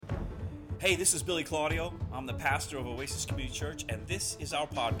Hey, this is Billy Claudio. I'm the pastor of Oasis Community Church, and this is our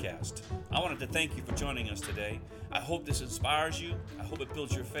podcast. I wanted to thank you for joining us today. I hope this inspires you, I hope it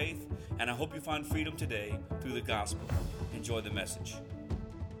builds your faith, and I hope you find freedom today through the gospel. Enjoy the message.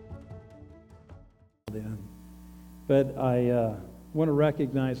 But I want to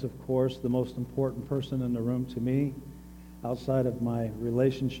recognize, of course, the most important person in the room to me, outside of my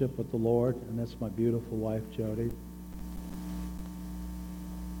relationship with the Lord, and that's my beautiful wife, Jody.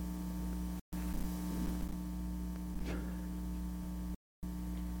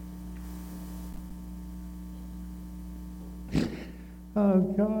 Oh,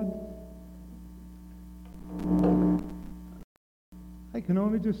 God. I can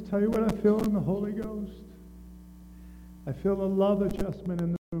only just tell you what I feel in the Holy Ghost. I feel a love adjustment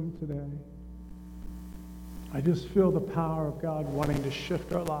in the room today. I just feel the power of God wanting to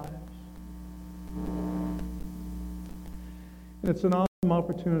shift our lives. And it's an awesome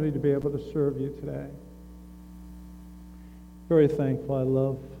opportunity to be able to serve you today. Very thankful. I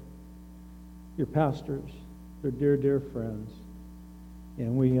love your pastors. They're dear, dear friends.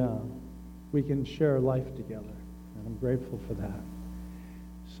 And we can share life together, and I'm grateful for that.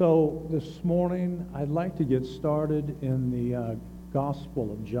 So this morning, I'd like to get started in the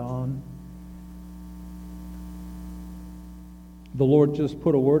Gospel of John. The Lord just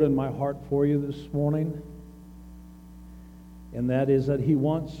put a word in my heart for you this morning, and that is that He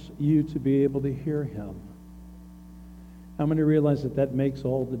wants you to be able to hear Him. How many realize that that makes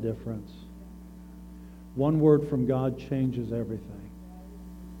all the difference? One word from God changes everything.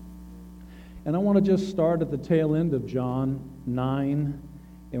 And I want to just start at the tail end of John 9,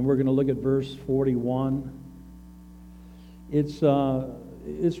 and we're going to look at verse 41. It's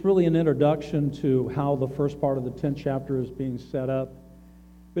really an introduction to how the first part of the 10th chapter is being set up.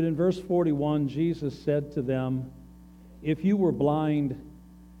 But in verse 41, Jesus said to them, "If you were blind,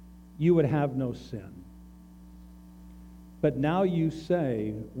 you would have no sin. But now you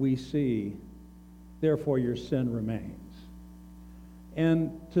say, 'We see,' therefore your sin remains."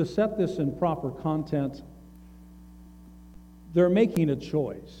 And to set this in proper content, they're making a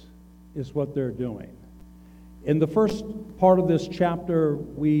choice, is what they're doing. In the first part of this chapter,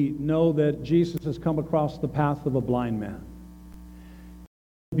 we know that Jesus has come across the path of a blind man.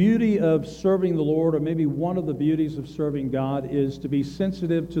 The beauty of serving the Lord, or maybe one of the beauties of serving God, is to be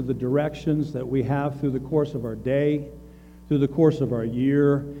sensitive to the directions that we have through the course of our day, through the course of our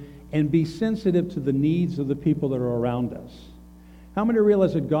year, and be sensitive to the needs of the people that are around us. How many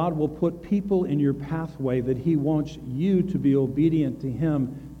realize that God will put people in your pathway that He wants you to be obedient to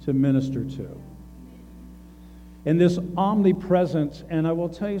Him to minister to? And this omnipresence, and I will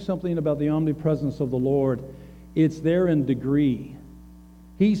tell you something about the omnipresence of the Lord, it's there in degree.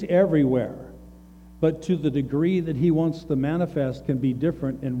 He's everywhere, but to the degree that He wants to manifest can be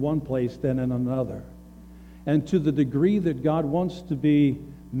different in one place than in another. And to the degree that God wants to be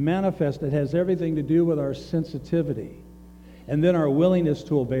manifest, it has everything to do with our sensitivity. And then our willingness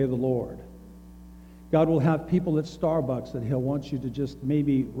to obey the Lord. God will have people at Starbucks that He'll want you to just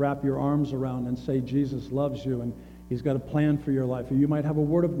maybe wrap your arms around and say, Jesus loves you and He's got a plan for your life. Or you might have a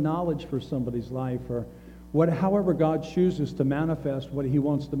word of knowledge for somebody's life, or however God chooses to manifest what He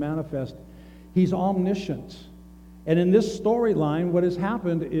wants to manifest. He's omniscient. And in this storyline, what has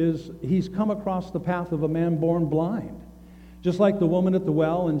happened is He's come across the path of a man born blind. Just like the woman at the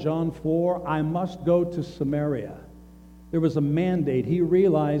well in John 4, I must go to Samaria. There was a mandate. He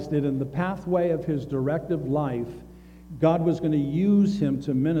realized that in the pathway of his directive life, God was going to use him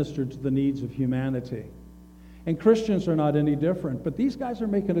to minister to the needs of humanity. And Christians are not any different, but these guys are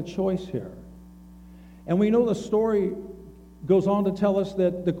making a choice here. And we know the story goes on to tell us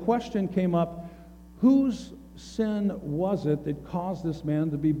that the question came up, whose sin was it that caused this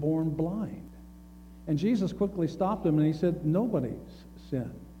man to be born blind? And Jesus quickly stopped him and He said, nobody's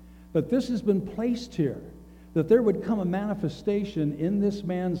sin. But this has been placed here, that there would come a manifestation in this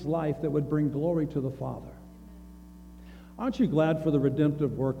man's life that would bring glory to the Father. Aren't you glad for the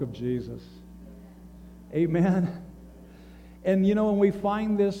redemptive work of Jesus? Amen. And you know, when we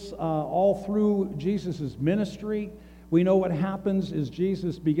find this all through Jesus' ministry, we know what happens is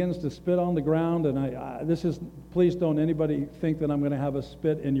Jesus begins to spit on the ground, and please don't anybody think that I'm going to have a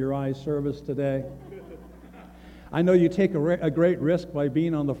spit in your eye service today. I know you take a great risk by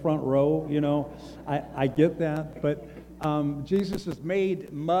being on the front row, you know. I get that. But Jesus has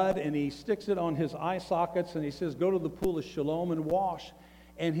made mud, and He sticks it on his eye sockets, and He says, go to the pool of Siloam and wash.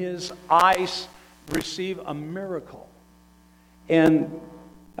 And his eyes receive a miracle. And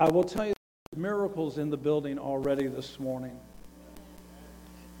I will tell you, there's miracles in the building already this morning.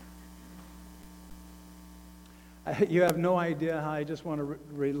 You have no idea how I just want to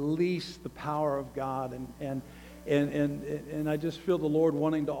release the power of God, and I just feel the Lord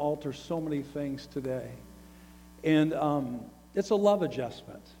wanting to alter so many things today. And it's a love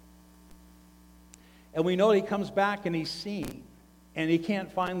adjustment. And we know he comes back and he's seen, and he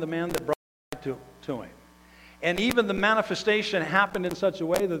can't find the man that brought it to him. And even the manifestation happened in such a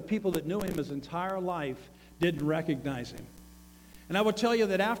way that the people that knew him his entire life didn't recognize him. And I will tell you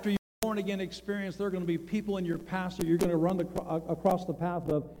that after your born-again experience, there are going to be people in your past that you're going to run across the path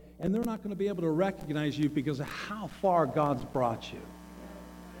of, and they're not going to be able to recognize you because of how far God's brought you.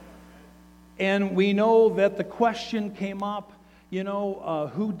 And we know that the question came up,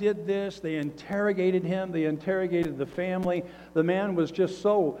 who did this? They interrogated him. They interrogated the family. The man was just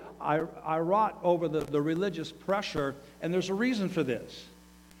so irate over the religious pressure, and there's a reason for this.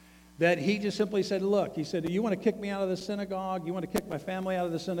 That he just simply said, look, he said, you want to kick me out of the synagogue? You want to kick my family out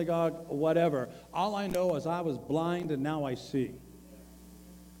of the synagogue? Whatever. All I know is I was blind and now I see.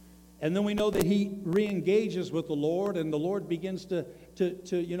 And then we know that he re-engages with the Lord, and the Lord begins to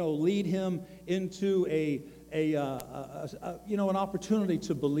lead him into an opportunity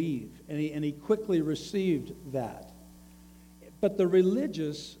to believe, and he quickly received that. But the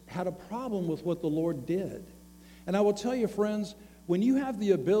religious had a problem with what the Lord did. And I will tell you, friends, when you have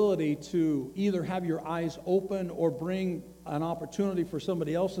the ability to either have your eyes open or bring an opportunity for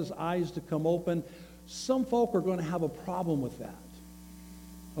somebody else's eyes to come open, some folk are going to have a problem with that.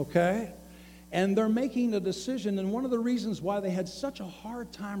 Okay? And they're making a decision, and one of the reasons why they had such a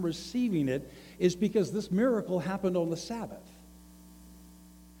hard time receiving it is because this miracle happened on the Sabbath.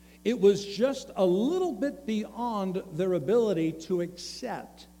 It was just a little bit beyond their ability to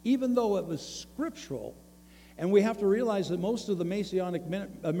accept, even though it was scriptural. And we have to realize that most of the Messianic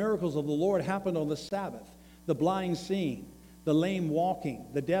miracles of the Lord happened on the Sabbath. The blind seeing, the lame walking,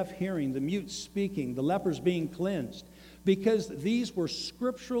 the deaf hearing, the mute speaking, the lepers being cleansed. Because these were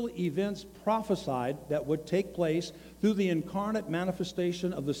scriptural events prophesied that would take place through the incarnate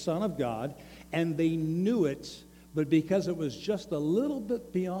manifestation of the Son of God, and they knew it, but because it was just a little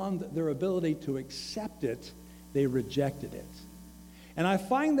bit beyond their ability to accept it, they rejected it. And I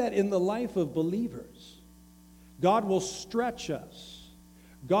find that in the life of believers, God will stretch us.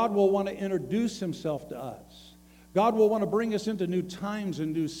 God will want to introduce himself to us. God will want to bring us into new times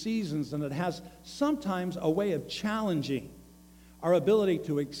and new seasons, and it has sometimes a way of challenging our ability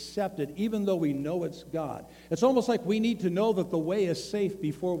to accept it, even though we know it's God. It's almost like we need to know that the way is safe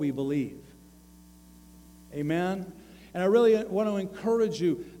before we believe. Amen? And I really want to encourage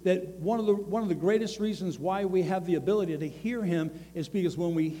you that one of the greatest reasons why we have the ability to hear him is because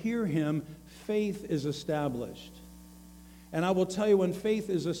when we hear him, faith is established. And I will tell you, when faith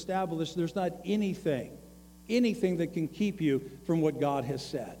is established, there's not anything that can keep you from what God has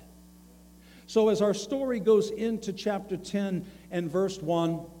said. So as our story goes into chapter 10 and verse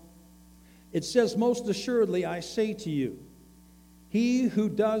 1, it says, "Most assuredly I say to you, he who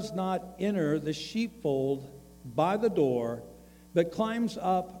does not enter the sheepfold by the door, but climbs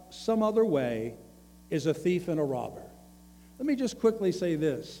up some other way, is a thief and a robber." Let me just quickly say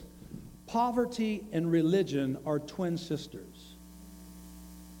this. Poverty and religion are twin sisters.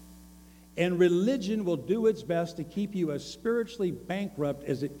 And religion will do its best to keep you as spiritually bankrupt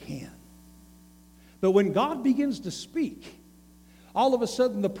as it can. But when God begins to speak, all of a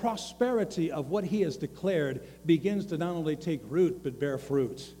sudden the prosperity of what he has declared begins to not only take root, but bear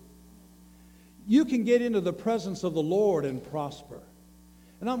fruit. You can get into the presence of the Lord and prosper.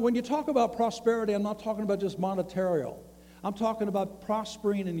 And when you talk about prosperity, I'm not talking about just monetarial. I'm talking about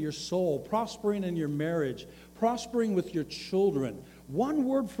prospering in your soul, prospering in your marriage, prospering with your children. One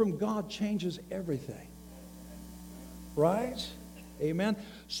word from God changes everything. Right? Amen.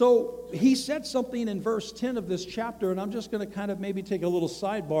 So he said something in verse 10 of this chapter, and I'm just going to kind of maybe take a little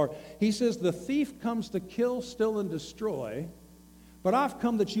sidebar. He says, "The thief comes to kill, steal, and destroy, but I've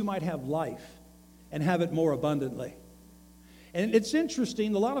come that you might have life and have it more abundantly." And it's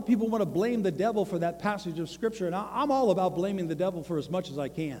interesting, a lot of people want to blame the devil for that passage of Scripture, and I'm all about blaming the devil for as much as I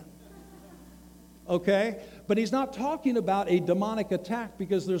can. Okay? But he's not talking about a demonic attack,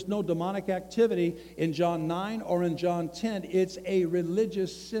 because there's no demonic activity in John 9 or in John 10. It's a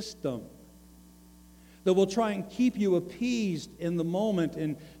religious system that will try and keep you appeased in the moment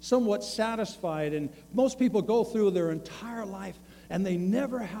and somewhat satisfied. And most people go through their entire life and they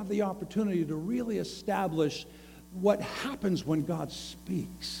never have the opportunity to really establish what happens when God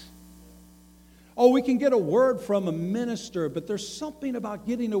speaks. Oh, we can get a word from a minister, but there's something about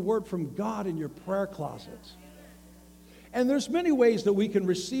getting a word from God in your prayer closet. And there's many ways that we can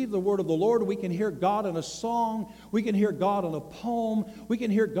receive the word of the Lord. We can hear God in a song. We can hear God in a poem. We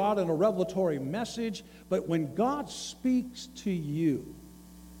can hear God in a revelatory message. But when God speaks to you,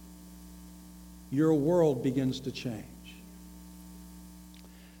 your world begins to change.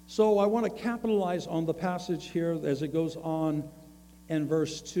 So I want to capitalize on the passage here as it goes on in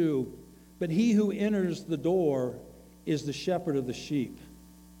verse 2. But he who enters the door is the shepherd of the sheep.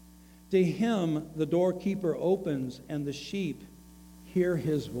 To him the doorkeeper opens, and the sheep hear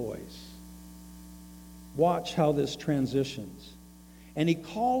his voice. Watch how this transitions. And he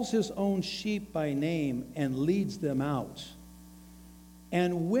calls his own sheep by name and leads them out.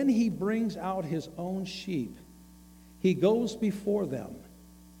 And when he brings out his own sheep, he goes before them,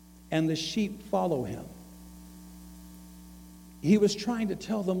 and the sheep follow him. He was trying to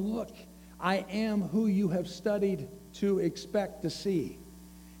tell them, look, I am who you have studied to expect to see.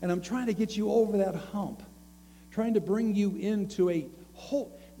 And I'm trying to get you over that hump, trying to bring you into a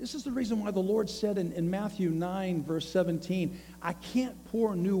whole. This is the reason why the Lord said in Matthew 9, verse 17, I can't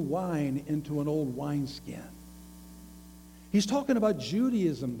pour new wine into an old wineskin. He's talking about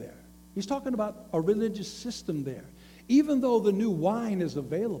Judaism there. He's talking about a religious system there. Even though the new wine is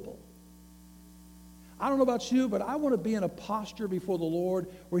available. I don't know about you, but I want to be in a posture before the Lord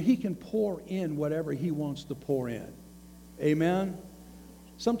where he can pour in whatever he wants to pour in. Amen?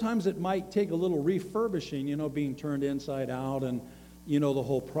 Sometimes it might take a little refurbishing, being turned inside out and, the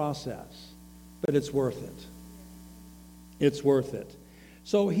whole process. But it's worth it. It's worth it.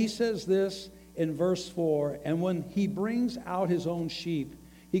 So he says this in verse 4, and when he brings out his own sheep,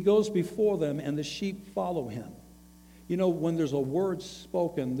 he goes before them, and the sheep follow him. When there's a word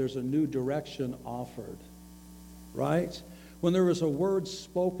spoken, there's a new direction offered, right? When there is a word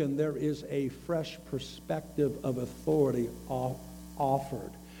spoken, there is a fresh perspective of authority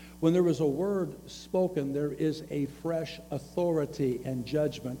offered. When there is a word spoken, there is a fresh authority and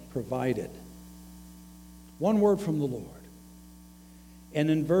judgment provided. One word from the Lord. And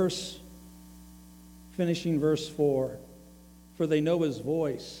in finishing verse 4, for they know his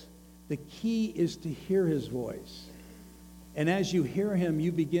voice. The key is to hear his voice. And as you hear him,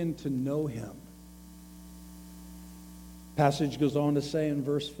 you begin to know him. Passage goes on to say in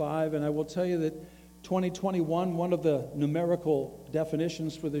verse 5, and I will tell you that 2021, one of the numerical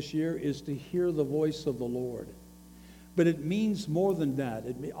definitions for this year is to hear the voice of the Lord. But it means more than that.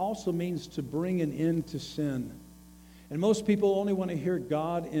 It also means to bring an end to sin. And most people only want to hear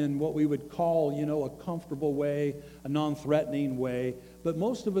God in what we would call, a comfortable way, a non-threatening way. But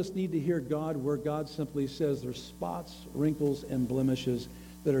most of us need to hear God where God simply says there's spots, wrinkles, and blemishes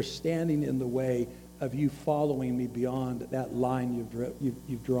that are standing in the way of you following me beyond that line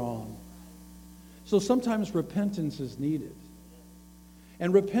you've drawn. So sometimes repentance is needed.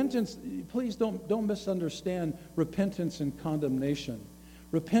 And repentance, please don't misunderstand repentance and condemnation.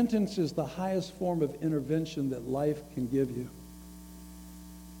 Repentance is the highest form of intervention that life can give you.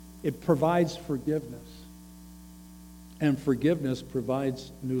 It provides forgiveness. And forgiveness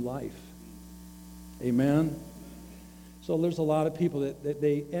provides new life. Amen? So there's a lot of people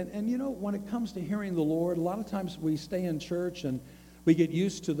that when it comes to hearing the Lord, a lot of times we stay in church and we get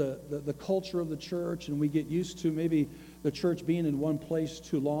used to the culture of the church, and we get used to maybe the church being in one place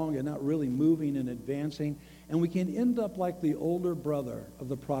too long and not really moving and advancing. And we can end up like the older brother of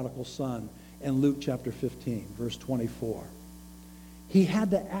the prodigal son in Luke chapter 15, verse 24. He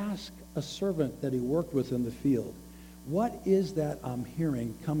had to ask a servant that he worked with in the field, what is that I'm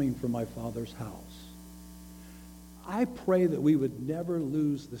hearing coming from my Father's house? I pray that we would never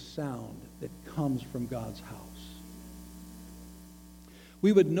lose the sound that comes from God's house.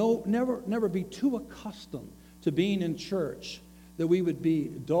 We would never be too accustomed to being in church that we would be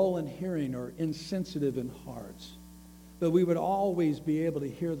dull in hearing or insensitive in hearts. But we would always be able to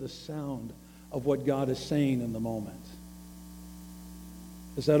hear the sound of what God is saying in the moment.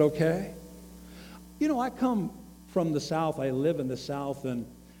 Is that okay? I come from the South. I live in the South, and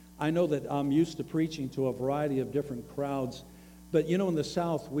I know that I'm used to preaching to a variety of different crowds. But in the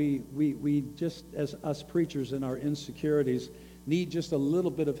South, we just, as us preachers in our insecurities, need just a little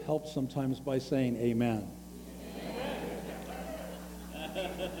bit of help sometimes by saying amen.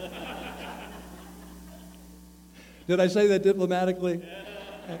 Did I say that diplomatically?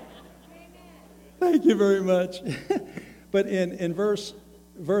 Thank you very much. But in verse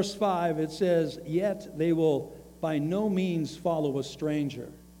 5, it says, yet they will by no means follow a stranger.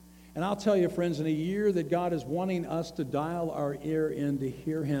 And I'll tell you, friends, in a year that God is wanting us to dial our ear in to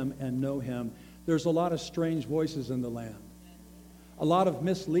hear him and know him, there's a lot of strange voices in the land. A lot of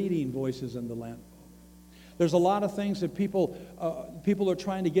misleading voices in the land. There's a lot of things that people are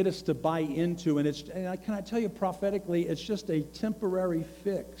trying to get us to buy into, and can I tell you prophetically, it's just a temporary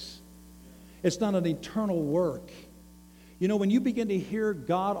fix. It's not an eternal work. You know, when you begin to hear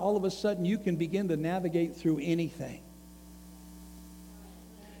God, all of a sudden you can begin to navigate through anything.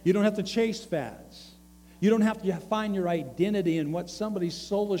 You don't have to chase fads. You don't have to find your identity in what somebody's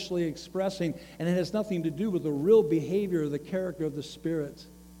soulishly expressing, and it has nothing to do with the real behavior or the character of the Spirit.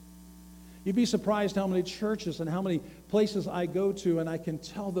 You'd be surprised how many churches and how many places I go to, and I can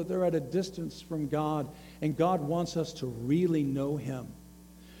tell that they're at a distance from God, and God wants us to really know Him.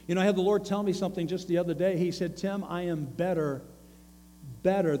 You know, I had the Lord tell me something just the other day. He said, Tim, I am better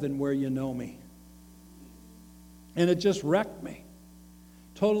than where you know me. And it just wrecked me.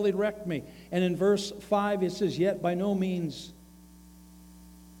 Totally wrecked me. And in verse 5 it says, yet they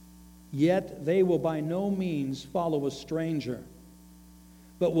will by no means follow a stranger,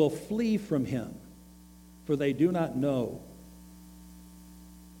 but will flee from him, for they do not know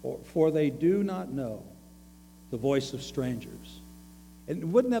the voice of strangers.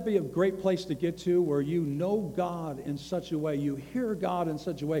 And wouldn't that be a great place to get to, where you know God in such a way, you hear God in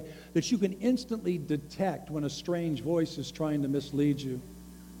such a way, that you can instantly detect when a strange voice is trying to mislead you?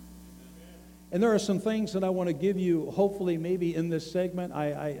 And there are some things that I want to give you, hopefully maybe in this segment.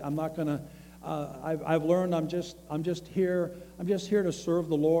 I'm not going to, I've learned I'm just here to serve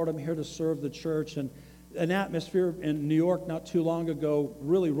the Lord. I'm here to serve the church. And an atmosphere in New York not too long ago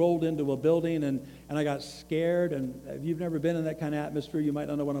really rolled into a building, and I got scared. And if you've never been in that kind of atmosphere, you might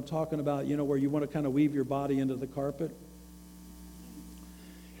not know what I'm talking about, you know, where you want to kind of weave your body into the carpet.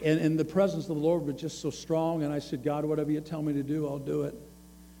 And the presence of the Lord was just so strong, and I said, God, whatever you tell me to do, I'll do it.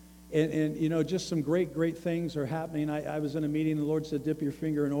 And you know, just some great things are happening. I was in a meeting, and the Lord said, dip your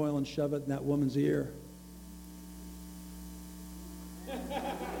finger in oil and shove it in that woman's ear.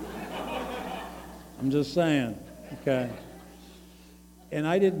 I'm just saying, okay. And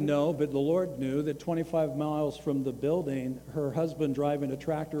I didn't know, but the Lord knew that 25 miles from the building, her husband driving a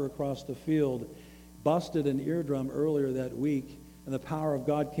tractor across the field busted an eardrum earlier that week, and the power of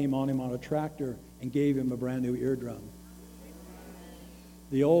God came on him on a tractor and gave him a brand new eardrum.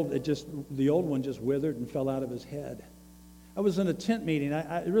 The old one just withered and fell out of his head. I was in a tent meeting.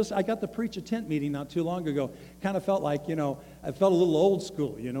 I got to preach a tent meeting not too long ago. Kind of felt like, you know, I felt a little old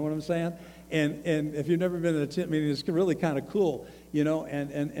school, you know what I'm saying? And if you've never been in a tent meeting, it's really kind of cool, you know.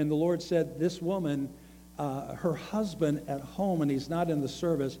 And the Lord said, this woman, her husband at home, and he's not in the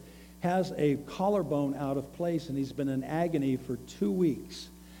service, has a collarbone out of place, and he's been in agony for 2 weeks.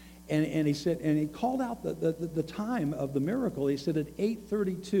 And he said, and he called out the time of the miracle. He said, at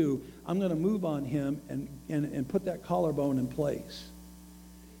 8:32, I'm going to move on him and put that collarbone in place.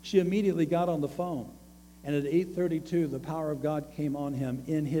 She immediately got on the phone. And at 8:32, the power of God came on him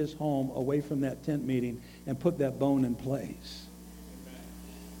in his home, away from that tent meeting, and put that bone in place.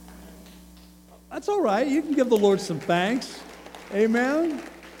 That's all right. You can give the Lord some thanks. Amen.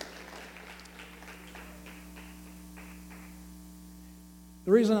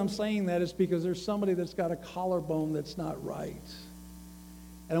 The reason I'm saying that is because there's somebody that's got a collarbone that's not right.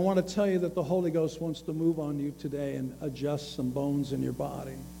 And I want to tell you that the Holy Ghost wants to move on you today and adjust some bones in your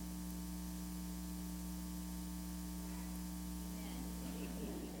body.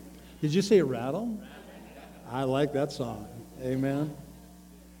 Did you say rattle? I like that song. Amen.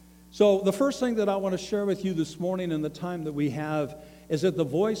 So the first thing that I want to share with you this morning in the time that we have is that the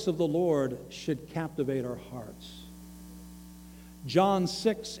voice of the Lord should captivate our hearts. John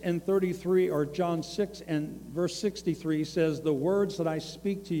 6:33, or John 6 and verse 63 says, the words that I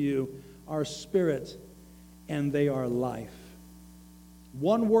speak to you are spirit and they are life.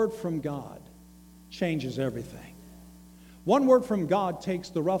 One word from God changes everything. One word from God takes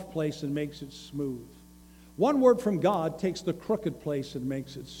the rough place and makes it smooth. One word from God takes the crooked place and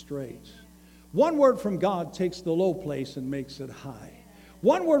makes it straight. One word from God takes the low place and makes it high.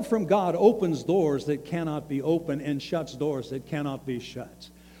 One word from God opens doors that cannot be opened and shuts doors that cannot be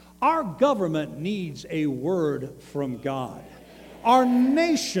shut. Our government needs a word from God. Our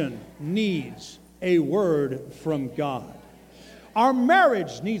nation needs a word from God. Our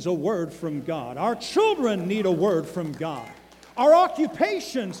marriage needs a word from God. Our children need a word from God. Our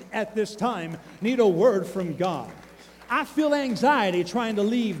occupations at this time need a word from God. I feel anxiety trying to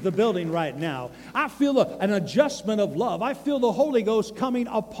leave the building right now. I feel an adjustment of love. I feel the Holy Ghost coming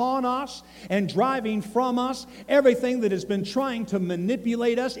upon us and driving from us everything that has been trying to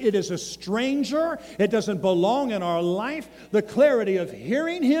manipulate us. It is a stranger. It doesn't belong in our life. The clarity of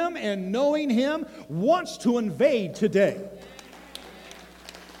hearing Him and knowing Him wants to invade today.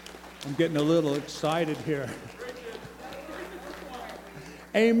 I'm getting a little excited here.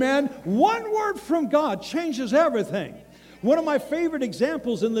 Amen. One word from God changes everything. One of my favorite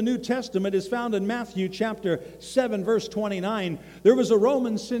examples in the New Testament is found in Matthew chapter 7, verse 29. There was a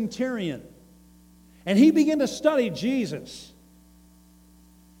Roman centurion, and he began to study Jesus.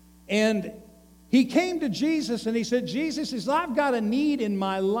 And he came to Jesus and he said, Jesus, I've got a need in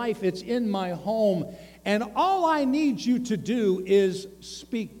my life. It's in my home. And all I need you to do is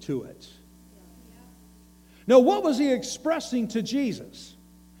speak to it. Now, what was he expressing to Jesus?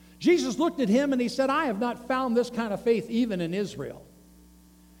 Jesus looked at him and he said, I have not found this kind of faith even in Israel.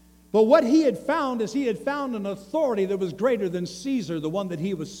 But what he had found is he had found an authority that was greater than Caesar, the one that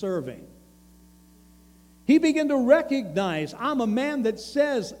he was serving. He began to recognize, I'm a man that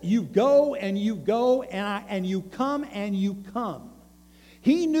says, you go, and you come, and you come.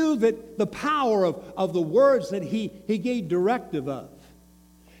 He knew that the power of the words that he gave directive of.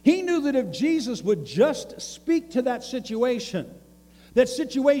 He knew that if Jesus would just speak to that situation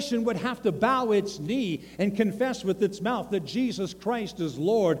would have to bow its knee and confess with its mouth that Jesus Christ is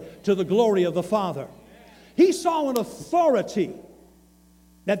Lord to the glory of the Father. He saw an authority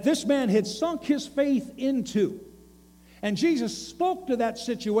that this man had sunk his faith into. And Jesus spoke to that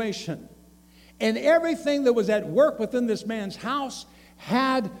situation. And everything that was at work within this man's house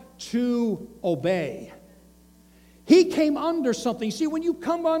had to obey. He came under something. See, when you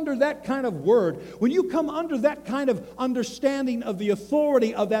come under that kind of word, when you come under that kind of understanding of the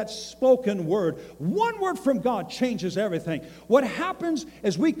authority of that spoken word, one word from God changes everything. What happens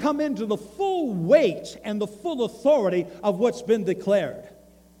is we come into the full weight and the full authority of what's been declared.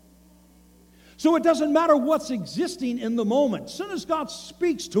 So it doesn't matter what's existing in the moment. As soon as God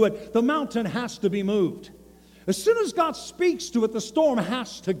speaks to it, the mountain has to be moved. As soon as God speaks to it, the storm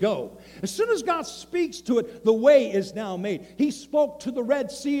has to go. As soon as God speaks to it, the way is now made. He spoke to the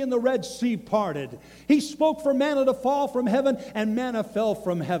Red Sea, and the Red Sea parted. He spoke for manna to fall from heaven, and manna fell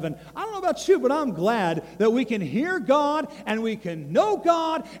from heaven. I don't know about you, but I'm glad that we can hear God, and we can know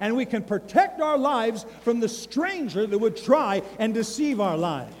God, and we can protect our lives from the stranger that would try and deceive our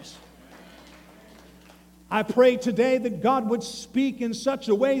lives. I pray today that God would speak in such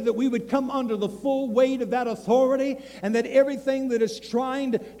a way that we would come under the full weight of that authority, and that everything that is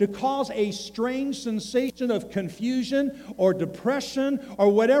trying to cause a strange sensation of confusion or depression or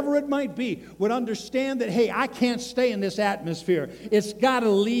whatever it might be would understand that, hey, I can't stay in this atmosphere. It's got to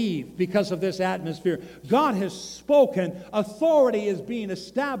leave because of this atmosphere. God has spoken. Authority is being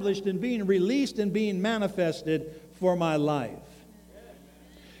established and being released and being manifested for my life.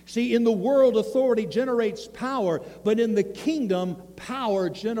 See, in the world, authority generates power, but in the kingdom, power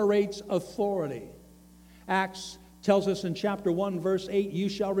generates authority. Acts tells us in chapter 1, verse 8, you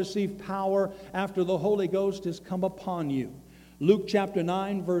shall receive power after the Holy Ghost has come upon you. Luke chapter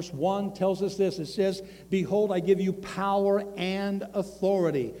 9, verse 1 tells us this. It says, behold, I give you power and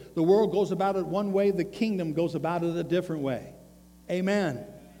authority. The world goes about it one way, the kingdom goes about it a different way. Amen.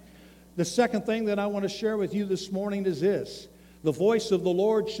 The second thing that I want to share with you this morning is this. The voice of the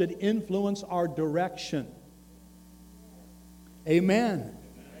Lord should influence our direction. Amen.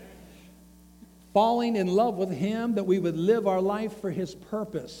 Falling in love with Him, that we would live our life for His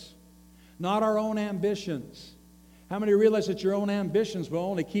purpose, not our own ambitions. How many realize that your own ambitions will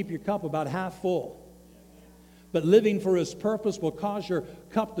only keep your cup about half full? But living for His purpose will cause your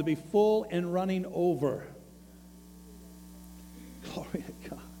cup to be full and running over. Glory to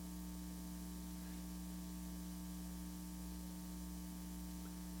God.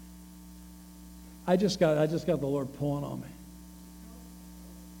 I just got the Lord pulling on me.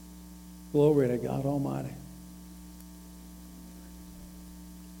 Glory to God Almighty.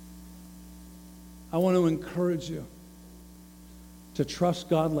 I want to encourage you to trust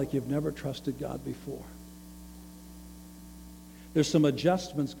God like you've never trusted God before. There's some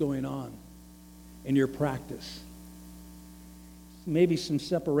adjustments going on in your practice. Maybe some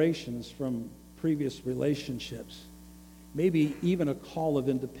separations from previous relationships. Maybe even a call of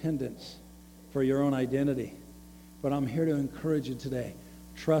independence for your own identity. But I'm here to encourage you today.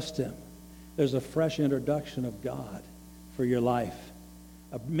 Trust Him. There's a fresh introduction of God for your life.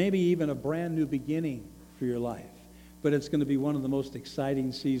 Maybe even a brand new beginning for your life. But it's going to be one of the most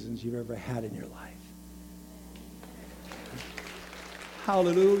exciting seasons you've ever had in your life.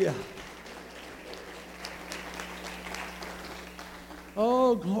 Hallelujah.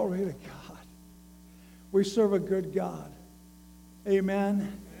 Oh, glory to God. We serve a good God.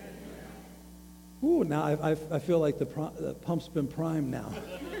 Amen. Ooh, now I feel like the pump's been primed now.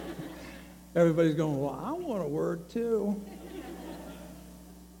 Everybody's going, well, I want a word too.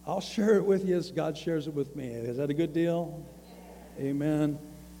 I'll share it with you as God shares it with me. Is that a good deal? Amen.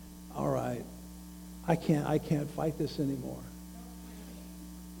 All right. I can't fight this anymore.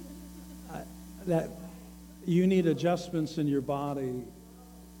 that you need adjustments in your body,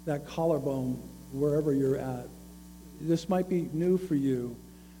 that collarbone, wherever you're at. This might be new for you,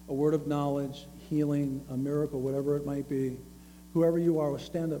 a word of knowledge, healing, a miracle, whatever it might be. Whoever you are,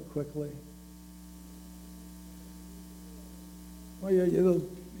 stand up quickly. Well,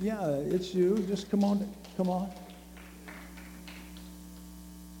 yeah, it's you. Just come on.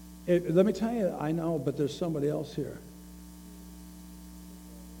 Let me tell you, I know, but there's somebody else here.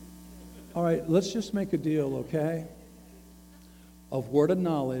 All right, let's just make a deal, okay? Of word of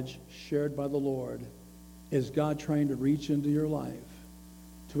knowledge shared by the Lord. Is God trying to reach into your life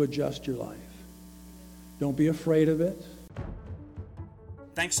to adjust your life? Don't be afraid of it.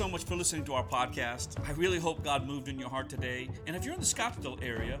 Thanks so much for listening to our podcast. I really hope God moved in your heart today. And if you're in the Scottsdale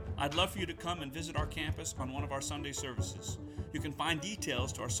area, I'd love for you to come and visit our campus on one of our Sunday services. You can find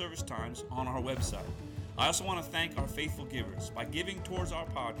details to our service times on our website. I also want to thank our faithful givers. By giving towards our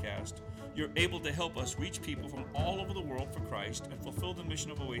podcast, you're able to help us reach people from all over the world for Christ and fulfill the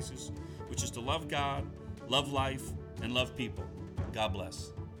mission of Oasis, which is to love God, love life, and love people. God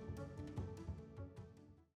bless.